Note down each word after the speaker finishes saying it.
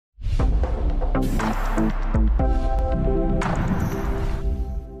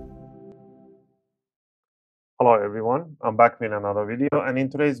Hello everyone, I'm back with another video, and in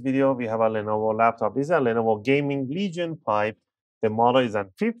today's video we have a Lenovo laptop. This is a Lenovo Gaming Legion 5. The model is a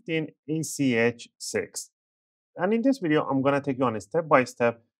 15 ACH6. And in this video I'm going to take you on a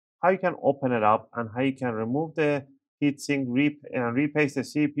step-by-step how you can open it up and how you can remove the heatsink, repaste the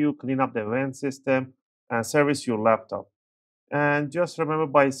CPU, clean up the vent system, and service your laptop. And just remember,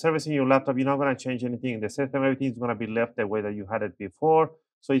 by servicing your laptop, you're not going to change anything in the system. Everything is going to be left the way that you had it before.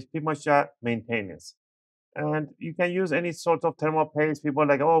 So it's pretty much maintenance. And you can use any sort of thermal paste. People are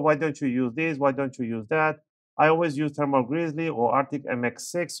like, oh, why don't you use this? Why don't you use that? I always use Thermal Grizzly or Arctic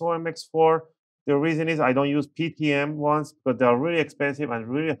MX6 or MX4. The reason is I don't use PTM ones because they are really expensive and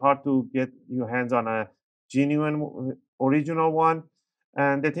really hard to get your hands on a genuine original one.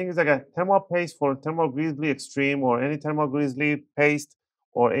 And the thing is, like, a thermal paste for Thermal Grizzly Extreme or any Thermal Grizzly paste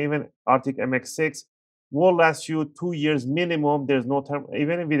or even Arctic MX6 will last you 2 years minimum. There's no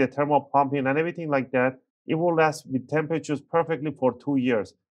even with the thermal pumping and everything like that, it will last with temperatures perfectly for 2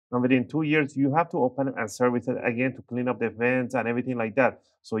 years. And within 2 years, you have to open it and service it again to clean up the vents and everything like that.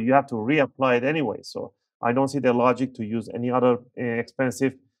 So you have to reapply it anyway. So I don't see the logic to use any other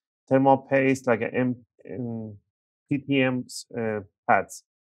expensive thermal paste like PTM pads.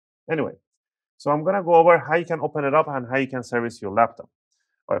 Anyway, so I'm gonna go over how you can open it up and how you can service your laptop.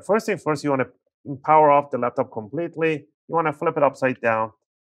 All right, first thing first, you want to power off the laptop completely. You want to flip it upside down.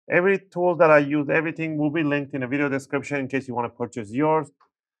 Every tool that I use, everything will be linked in the video description in case you want to purchase yours.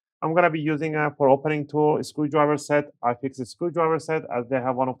 I'm going to be using for opening tool a screwdriver set. I picked a screwdriver set as they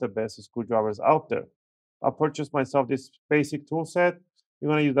have one of the best screwdrivers out there. I purchased myself this basic tool set.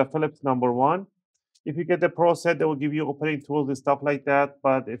 You're going to use the Phillips #1. If you get the Pro set, they will give you opening tools and stuff like that.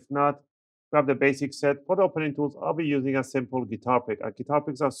 But if not, grab the basic set. For the opening tools, I'll be using a simple guitar pick. Guitar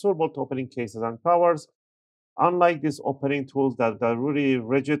picks are suitable to opening cases and covers. Unlike these opening tools that are really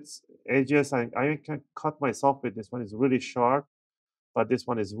rigid edges, I can cut myself with this one. Is really sharp, but this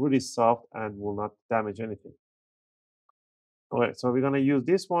one is really soft and will not damage anything. All right, so we're gonna use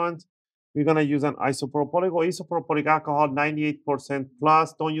this one. We're gonna use an isopropylic or isopropylic alcohol, 98%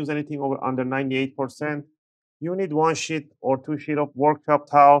 plus. Don't use anything over under 98%. You need 1 sheet or 2 sheet of workshop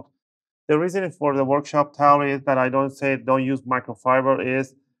towel. The reason for the workshop towel is that I don't say don't use microfiber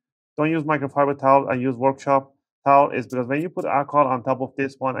is don't use microfiber towel and use workshop towel is because when you put alcohol on top of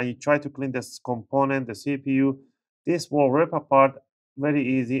this one and you try to clean this component, the CPU, this will rip apart very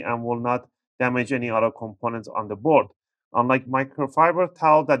easy and will not damage any other components on the board. Unlike microfiber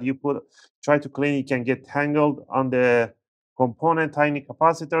towel that you try to clean, you can get tangled on the component, tiny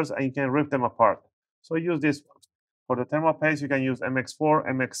capacitors, and you can rip them apart. So use this one. For the thermal paste, you can use MX4,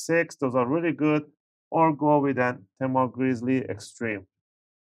 MX6. Those are really good. Or go with an Thermal Grizzly Extreme.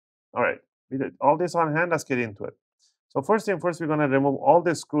 All right, with all this on hand, let's get into it. So first thing first, we're going to remove all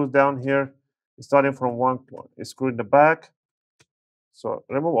the screws down here, starting from one screw in the back. So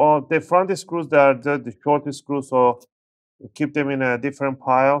remove all the front screws that are the short screws, so keep them in a different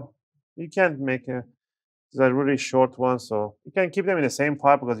pile. You can't make these are really short ones, so you can keep them in the same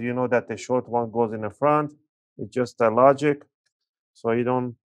pile because you know that the short one goes in the front. It's just the logic, so you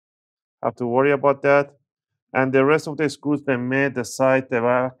don't have to worry about that. And the rest of the screws, the mid, the side, the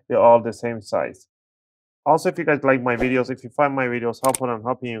back, they're all the same size. Also, if you guys like my videos, if you find my videos helpful and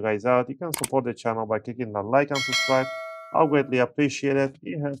helping you guys out, you can support the channel by clicking the like and subscribe. I'll greatly appreciate it.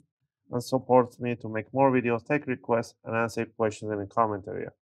 It helps and supports me to make more videos, take requests, and answer questions in the comment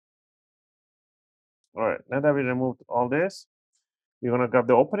area. All right, now that we removed all this, we're gonna grab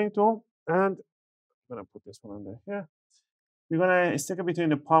the opening tool and I'm gonna put this one under here. We're gonna stick it between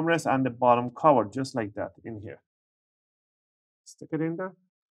the palm rest and the bottom cover, just like that in here. Stick it in there.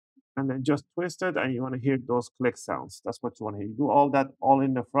 And then just twist it and you want to hear those click sounds. That's what you want to hear. You do all that all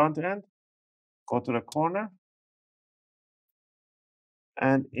in the front end, go to the corner,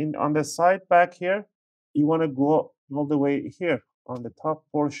 and in on the side back here, you want to go all the way here on the top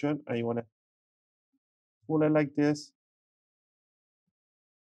portion and you want to pull it like this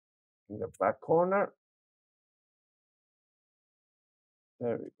in the back corner.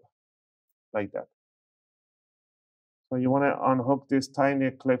 There we go, like that. So you want to unhook these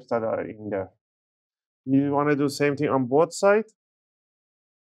tiny clips that are in there. You want to do the same thing on both sides.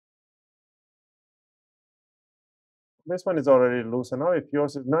 This one is already loose enough. If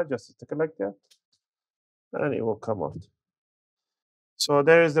yours is not, just stick it like that and it will come out. So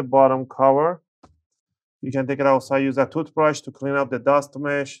there is the bottom cover. You can take it outside, use a toothbrush to clean up the dust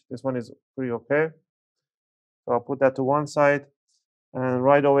mesh. This one is pretty okay. So I'll put that to one side. And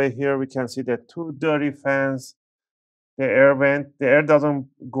right over here, we can see the two dirty fans, the air vent. The air doesn't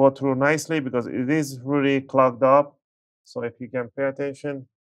go through nicely because it is really clogged up. So if you can pay attention,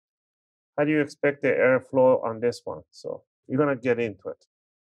 how do you expect the airflow on this one? So we're gonna get into it.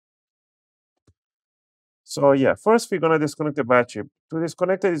 So yeah, first we're gonna disconnect the battery. To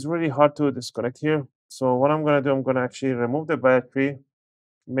disconnect it is really hard to disconnect here. So what I'm gonna do, I'm gonna actually remove the battery.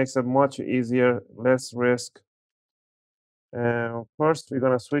 Makes it much easier, less risk. And first we're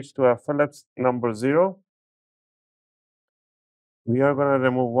gonna switch to a Phillips number 0. We are gonna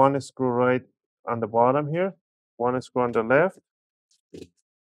remove one screw right on the bottom here, one screw on the left.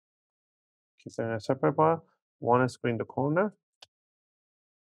 Keep it in a separate part. One screw in the corner.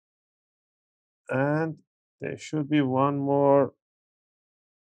 And there should be one more.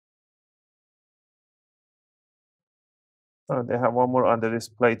 They have one more under this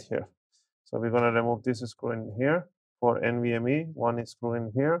plate here. So we're going to remove this screw in here for NVMe, one screw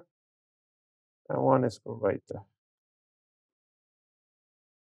in here, and one screw right there.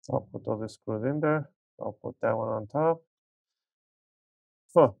 I'll put all the screws in there. I'll put that one on top.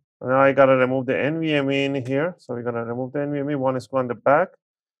 So now I got to remove the NVMe in here. So we're going to remove the NVMe, one screw on the back,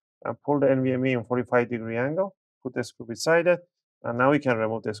 and pull the NVMe in 45-degree angle. Put the screw beside it. And now we can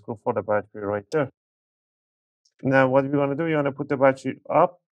remove the screw for the battery right there. Now what we're going to do, you want to put the battery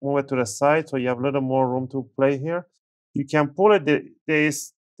up, move it to the side so you have a little more room to play here. You can pull it.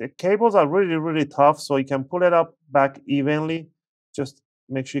 The cables are really, really tough, so you can pull it up back evenly. Just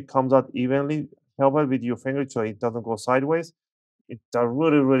make sure it comes out evenly. Help it with your finger so it doesn't go sideways. It's a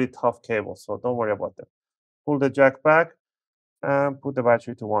really, really tough cable, so don't worry about that. Pull the jack back and put the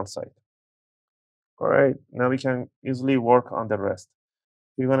battery to one side. All right, now we can easily work on the rest.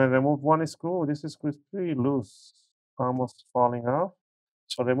 We're going to remove one screw. This screw is pretty loose, almost falling off.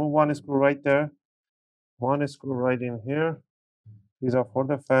 So remove one screw right there, one screw right in here. These are for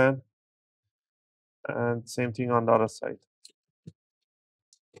the fan, and same thing on the other side.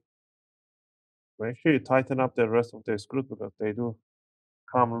 Make sure you tighten up the rest of the screws because they do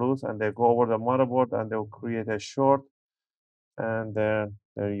come loose and they go over the motherboard and they'll create a short. And then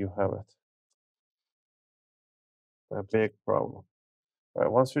there you have it. A big problem. All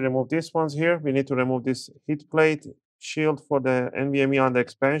right, once we remove these ones here, we need to remove this heat plate shield for the NVMe on the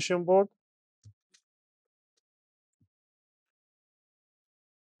expansion board.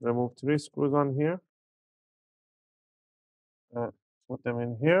 Remove 3 screws on here. Put them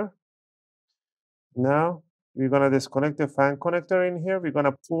in here. Now we're gonna disconnect the fan connector in here. We're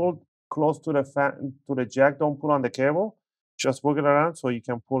gonna pull close to the fan to the jack. Don't pull on the cable. Just work it around so you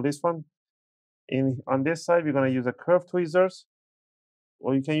can pull this one. In on this side, we're gonna use a curved tweezers,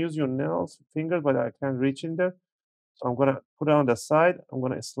 or you can use your nails, fingers, but I can't reach in there. So I'm gonna put it on the side. I'm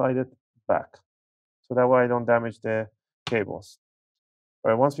gonna slide it back, so that way I don't damage the cables.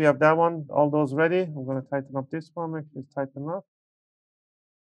 All right, once we have that one, all those ready, I'm gonna tighten up this one. Make sure it's tightened up.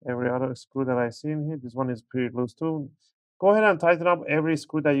 Every other screw that I see in here, this one is pretty loose too. Go ahead and tighten up every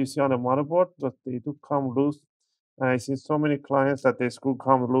screw that you see on the motherboard, but they do come loose. And I see so many clients that the screw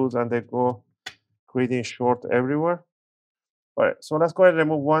comes loose and they go creating short everywhere. All right, so let's go ahead and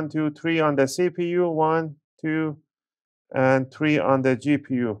remove 1, 2, 3 on the CPU, 1, 2, and 3 on the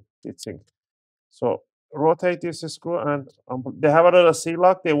GPU. So rotate this screw, and they have a little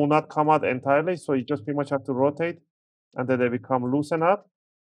C-lock. They will not come out entirely, so you just pretty much have to rotate, and then they become loosened up.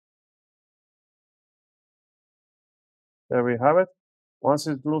 There we have it. Once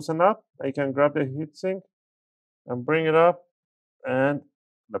it's loosened up, I can grab the heatsink and bring it up and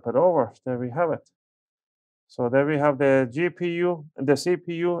flip it over. There we have it. So there we have the GPU, and the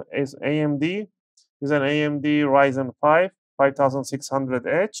CPU is AMD. It's an AMD Ryzen 5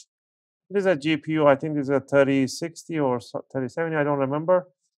 5600H. This is a GPU, I think this is a 3060 or 3070, I don't remember.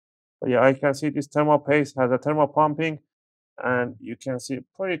 But yeah, I can see this thermal paste has a thermal pumping, and you can see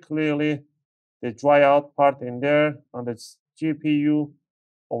pretty clearly the dry out part in there on the GPU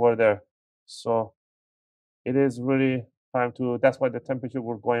over there. So it is really time to, that's why the temperature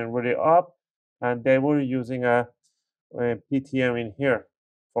was going really up, and they were using a PTM in here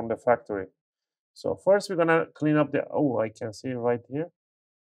from the factory. So first we're gonna clean up the, oh, I can see right here.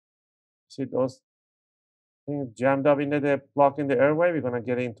 See those things jammed up in the blocking the airway? We're gonna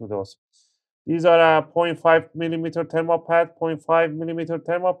get into those. These are a 0.5 millimeter thermal pad, 0.5 millimeter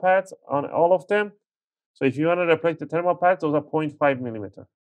thermal pads on all of them. So if you want to replace the thermal pads, those are 0.5 millimeter.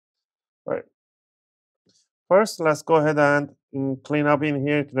 All right. First, let's go ahead and clean up in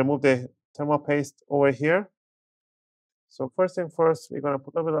here to remove the thermal paste over here. So first thing first, we're going to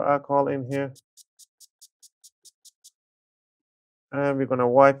put a bit of alcohol in here. And we're going to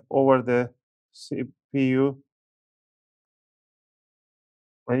wipe over the CPU.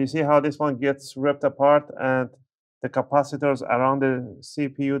 And you see how this one gets ripped apart and the capacitors around the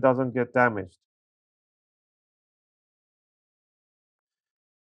CPU doesn't get damaged.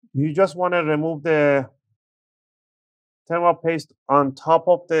 You just want to remove the thermal paste on top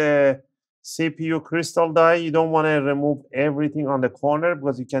of the CPU crystal die. You don't want to remove everything on the corner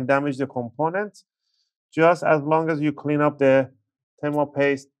because you can damage the components. Just as long as you clean up the thermal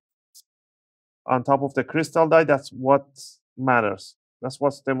paste on top of the crystal die, that's what matters. That's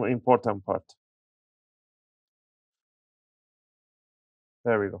what's the important part.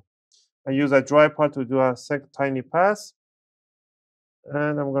 There we go. I use a dry part to do a tiny pass.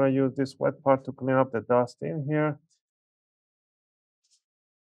 And I'm going to use this wet part to clean up the dust in here.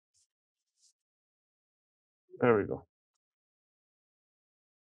 There we go.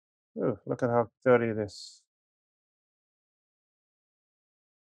 Ooh, look at how dirty it is.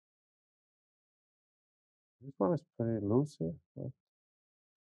 This one is pretty loose here.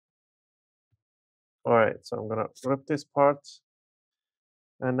 All right, so I'm going to rip this part.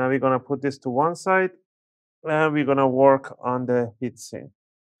 And now we're going to put this to one side. And we're going to work on the heatsink.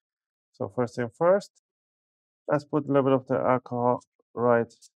 So first thing first, let's put a little bit of the alcohol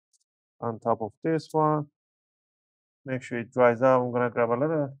right on top of this one. Make sure it dries out. I'm going to grab a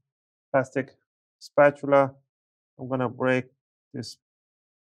little plastic spatula. I'm going to break this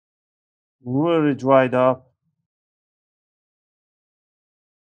really dried up.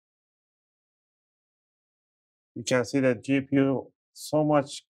 You can see that GPU, so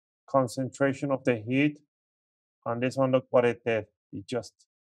much concentration of the heat. On this one, look what it did. It just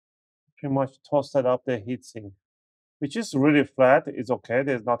pretty much toasted up the heatsink, which is really flat. It's okay.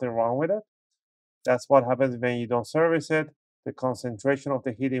 There's nothing wrong with it. That's what happens when you don't service it. The concentration of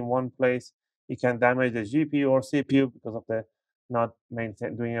the heat in one place, it can damage the GPU or CPU because of the not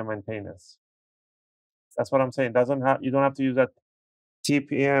doing a maintenance. That's what I'm saying. You don't have to use that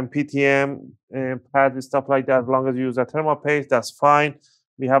TPM, PTM, pads and stuff like that. As long as you use a thermal paste, that's fine.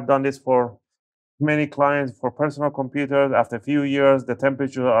 We have done this for many clients for personal computers. After a few years, the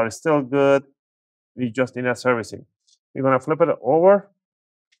temperatures are still good. We just need a servicing. We're going to flip it over.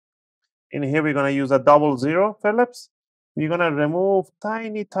 In here, we're going to use a 00 Phillips. We're going to remove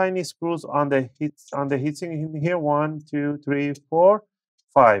tiny screws on the heatsink in here. 1, 2, 3, 4,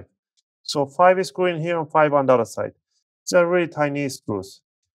 5. So 5 screws in here and 5 on the other side. These are really tiny screws.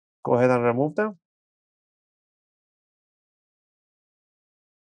 Go ahead and remove them.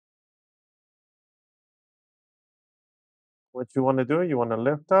 What you want to do, you want to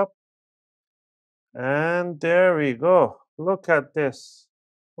lift up. And there we go. Look at this.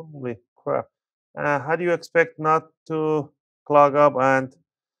 Holy crap. How do you expect not to clog up and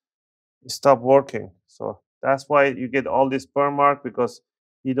stop working? So that's why you get all this burn mark, because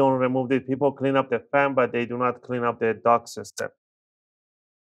you don't remove it. People clean up the fan, but they do not clean up the dock system.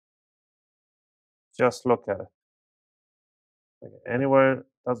 Just look at it. Anywhere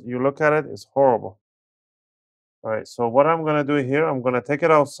you look at it, it's horrible. All right, so what I'm going to do here, I'm going to take it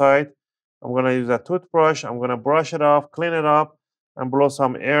outside. I'm going to use a toothbrush. I'm going to brush it off, clean it up, and blow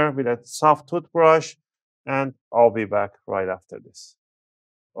some air with a soft toothbrush, and I'll be back right after this.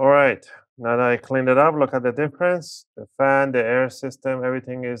 All right, now that I cleaned it up, look at the difference. The fan, the air system,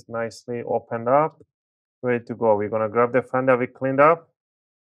 everything is nicely opened up, ready to go. We're going to grab the fan that we cleaned up,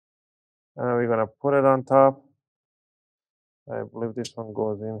 and we're going to put it on top. I believe this one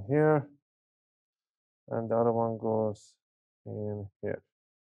goes in here, and the other one goes in here.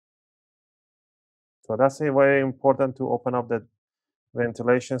 So that's very important to open up the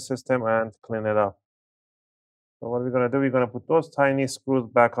ventilation system and clean it up. So what we're going to do, we're going to put those tiny screws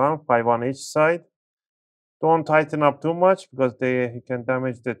back on, 5 on each side. Don't tighten up too much because they can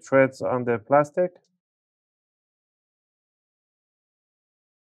damage the threads on the plastic.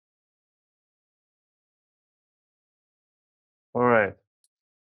 All right,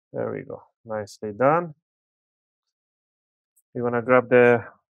 there we go. Nicely done. We're going to grab the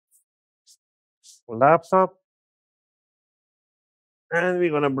laptop and we're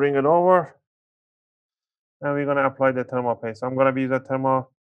going to bring it over and we're going to apply the thermal paste. I'm going to use the thermal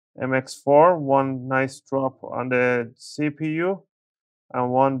MX4, one nice drop on the CPU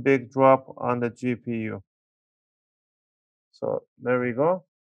and one big drop on the GPU. So there we go.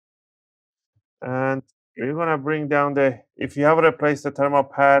 And you're going to bring down if you have replaced the thermal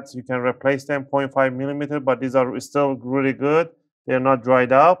pads, you can replace them 0.5 millimeter, but these are still really good. They're not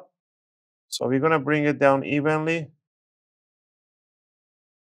dried out. So we're going to bring it down evenly.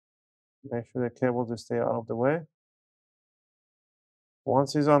 Make sure the cables stay out of the way.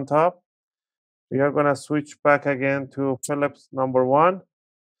 Once it's on top, we are going to switch back again to Phillips number 1.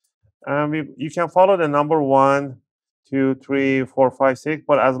 And you can follow the number 1, 2, 3, 4, 5, 6,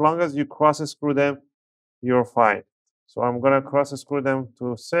 but as long as you cross screw them, you're fine. So I'm going to cross screw them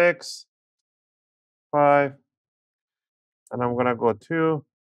to 6, 5, and I'm going to go 2,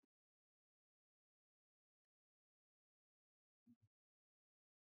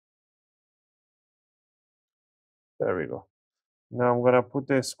 There we go. Now I'm gonna put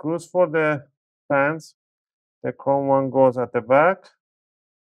the screws for the fans. The chrome one goes at the back.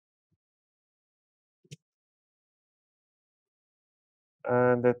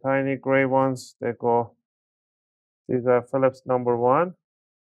 And the tiny gray ones, they go, these are Phillips number 1.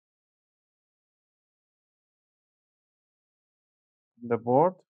 The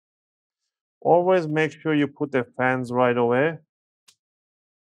board. Always make sure you put the fans right away,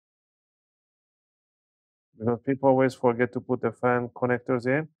 because people always forget to put the fan connectors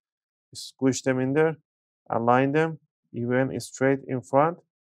in. Squish them in there, align them even straight in front,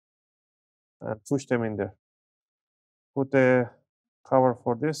 and push them in there. Put the cover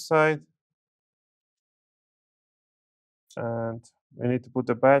for this side, and we need to put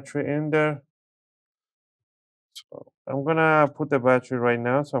the battery in there. So I'm gonna put the battery right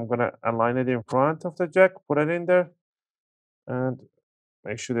now, so I'm gonna align it in front of the jack, put it in there, and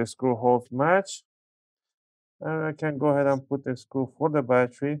make sure the screw holes match. And I can go ahead and put the screw for the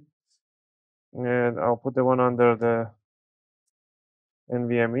battery, and I'll put the one under the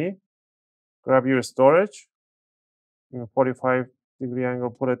NVMe. Grab your storage in 45-degree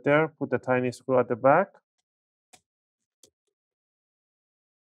angle, put it there, put the tiny screw at the back.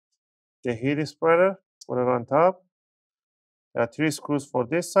 The heat spreader, put it on top. There are 3 screws for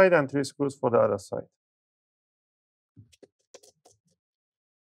this side and 3 screws for the other side.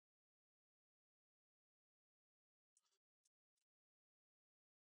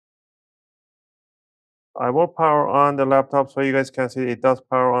 I will power on the laptop so you guys can see it does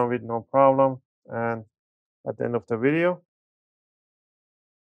power on with no problem. And at the end of the video,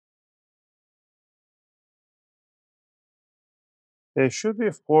 there should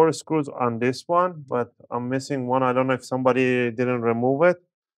be 4 screws on this one, but I'm missing one. I don't know if somebody didn't remove it,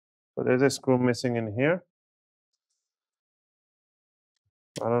 but there's a screw missing in here.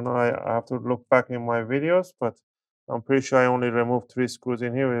 I don't know. I have to look back in my videos, but I'm pretty sure I only removed 3 screws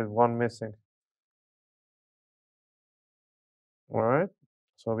in here with 1 missing. All right.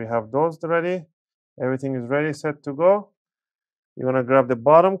 So we have those ready. Everything is ready, set to go. You're going to grab the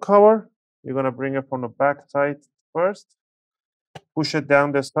bottom cover. You're going to bring it from the back side first. Push it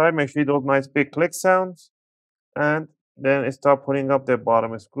down the side. Make sure those nice big click sounds. And then start putting up the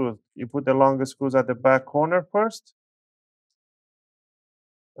bottom screws. You put the longest screws at the back corner first.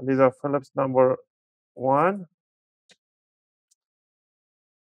 And these are Phillips number 1.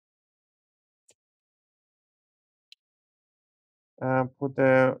 And put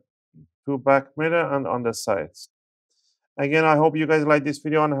the 2 back mirror and on the sides. Again, I hope you guys like this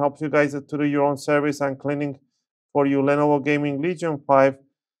video and helps you guys to do your own service and cleaning for your Lenovo Gaming Legion 5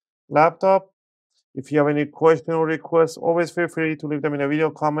 laptop. If you have any question or requests, always feel free to leave them in a video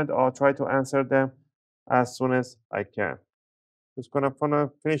comment. I'll try to answer them as soon as I can. Just gonna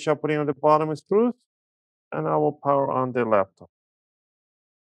finish up putting on the bottom screws, and I will power on the laptop.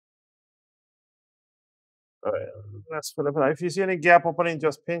 All right, let's fill it. If you see any gap opening,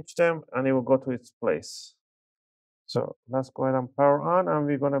 just pinch them and it will go to its place. So let's go ahead and power on, and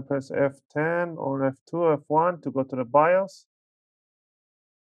we're gonna press F10 or F2, F1 to go to the BIOS.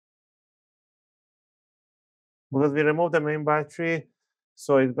 Because we removed the main battery,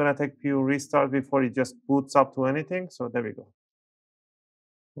 so it's gonna take few restarts before it just boots up to anything. So there we go.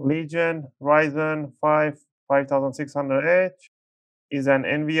 Legion Ryzen 5 5600H is an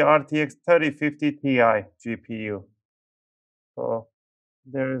NVIDIA RTX 3050 Ti GPU. So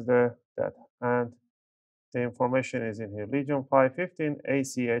there is that, and the information is in here. Legion 515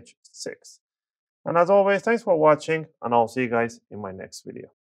 ACH6. And as always, thanks for watching, and I'll see you guys in my next video.